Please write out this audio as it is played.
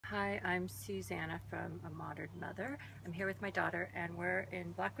Hi, I'm Susanna from A Modern Mother. I'm here with my daughter and we're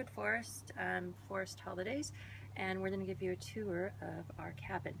in Blackwood Forest, Forest Holidays, and we're going to give you a tour of our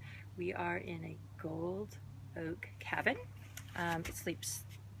cabin. We are in a gold oak cabin. It sleeps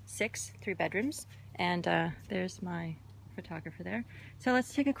 3 bedrooms, and there's my photographer there. So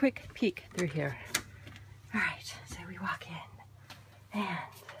let's take a quick peek through here. All right, so we walk in, and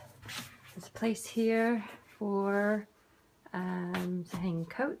there's a place here for to hang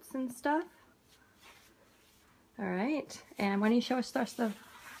coats and stuff. All right, and why don't you show us the rest?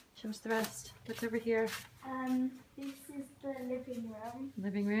 Show us the rest. What's over here? This is the living room.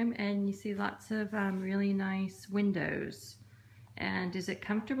 Living room, and you see lots of really nice windows. And is it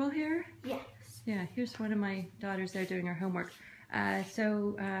comfortable here? Yes. Yeah, here's one of my daughters there doing her homework.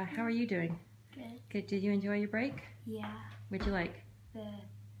 So how are you doing? Good. Good. Did you enjoy your break? Yeah. What'd you like? The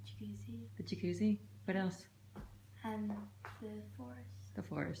jacuzzi. The jacuzzi? What else? And the forest. The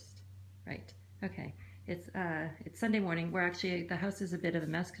forest. Right. Okay. It's Sunday morning. We're actually, the house is a bit of a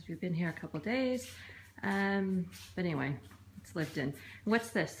mess because we've been here a couple days. But anyway, it's lived in.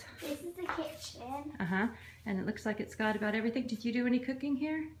 What's this? This is the kitchen. Uh-huh. And it looks like it's got about everything. Did you do any cooking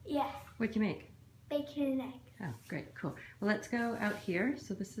here? Yeah. What'd you make? Bacon and eggs. Oh, great. Cool. Well, let's go out here.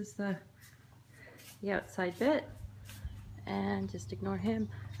 So this is the outside bit. And just ignore him.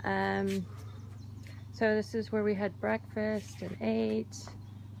 So this is where we had breakfast and ate.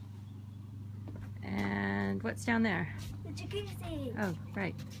 And what's down there? The jacuzzi. Oh,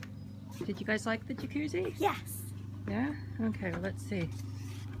 right. Did you guys like the jacuzzi? Yes. Yeah? Okay, well, let's see.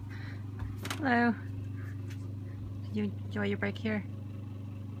 Hello. Did you enjoy your break here?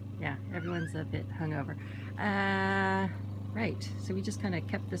 Yeah, everyone's a bit hungover. Right, so we just kind of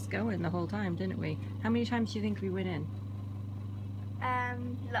kept this going the whole time, didn't we? How many times do you think we went in?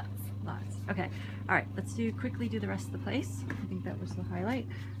 Lots. Lots. Okay. All right. Let's quickly do the rest of the place. I think that was the highlight.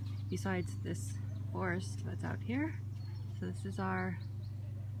 Besides this forest that's out here. So this is our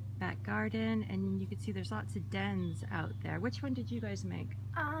back garden, and you can see there's lots of dens out there. Which one did you guys make?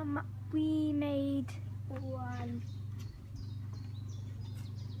 We made one.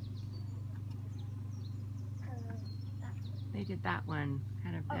 They did that one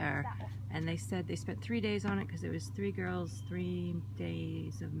kind of there. That one. And they said they spent 3 days on it because it was 3 girls, 3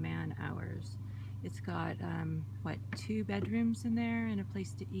 days of man hours. It's got, what, 2 bedrooms in there and a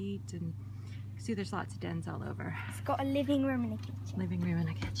place to eat. And you can see there's lots of dens all over. It's got a living room and a kitchen. Living room and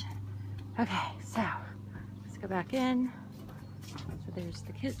a kitchen. Okay, so let's go back in. So there's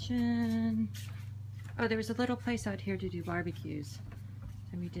the kitchen. Oh, there was a little place out here to do barbecues.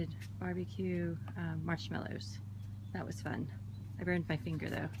 So we did barbecue marshmallows. That was fun. I burned my finger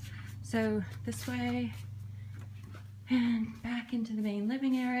though. So this way and back into the main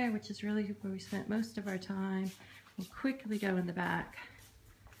living area, which is really where we spent most of our time. We'll quickly go in the back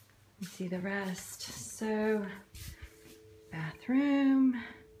and see the rest. So bathroom,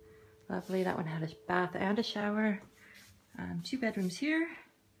 lovely. That one had a bath and a shower. 2 bedrooms here.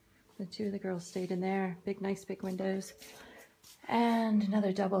 The 2 of the girls stayed in there. Nice big windows. And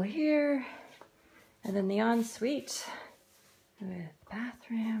another double here. And then the ensuite with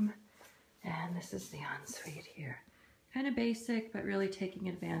bathroom. And this is the ensuite here. Kind of basic, but really taking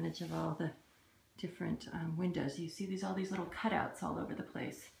advantage of all the different windows. You see all these little cutouts all over the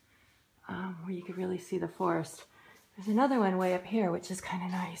place where you could really see the forest. There's another one way up here, which is kind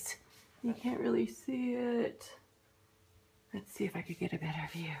of nice. You can't really see it. Let's see if I could get a better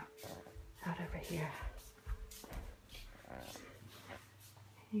view out over here.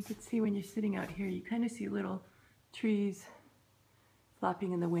 You can see when you're sitting out here, you kind of see little trees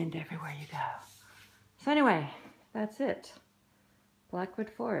flopping in the wind everywhere you go. So anyway, that's it. Blackwood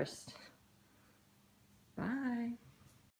Forest. Bye.